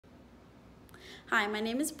Hi, my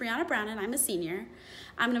name is Brianna Brown and I'm a senior.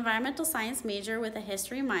 I'm an environmental science major with a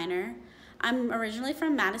history minor. I'm originally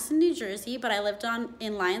from Madison, New Jersey, but I lived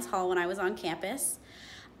in Lyons Hall when I was on campus.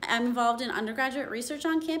 I'm involved in undergraduate research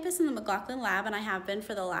on campus in the McLaughlin Lab, and I have been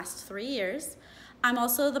for the last 3 years. I'm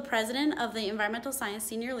also the president of the Environmental Science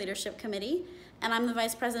Senior Leadership Committee, and I'm the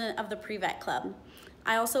vice president of the Pre-Vet Club.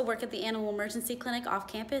 I also work at the Animal Emergency Clinic off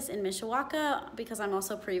campus in Mishawaka because I'm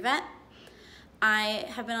also pre-vet. I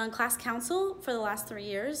have been on class council for the last 3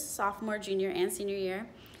 years, sophomore, junior, and senior year,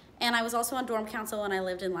 and I was also on dorm council when I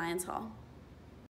lived in Lyons Hall.